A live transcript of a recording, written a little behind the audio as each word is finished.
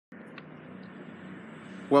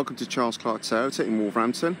Welcome to Charles Clark Toyota in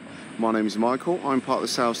Wolverhampton. My name is Michael. I'm part of the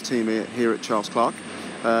sales team here at Charles Clark.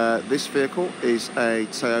 This vehicle is a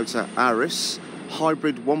Toyota Auris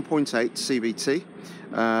hybrid 1.8 CVT.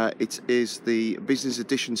 It is the business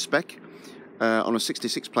edition spec on a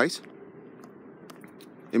 66 plate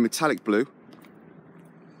in metallic blue.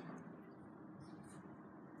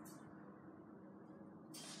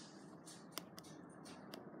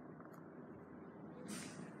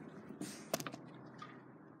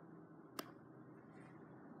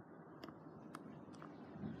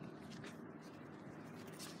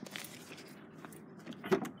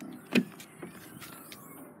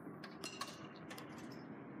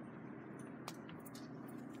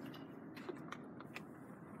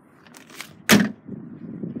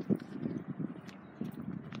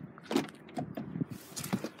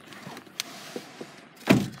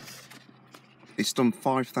 It's done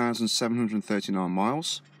 5,739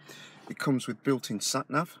 miles. It comes with built-in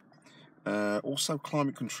sat-nav, also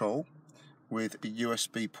climate control with a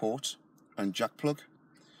USB port and jack plug.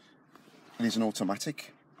 It is an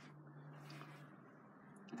automatic.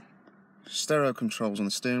 Stereo controls on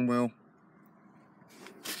the steering wheel.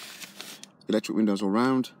 Electric windows all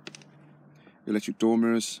round. Electric door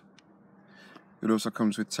mirrors. It also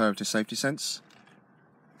comes with Toyota Safety Sense.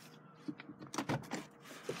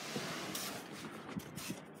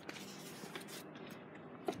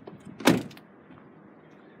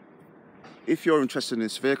 If you're interested in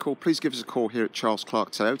this vehicle, please give us a call here at Charles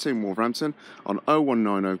Clark Toyota in Wolverhampton on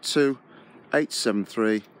 01902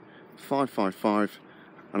 873 555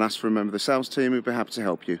 and ask for a member of the sales team who'll be happy to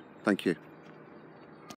help you. Thank you.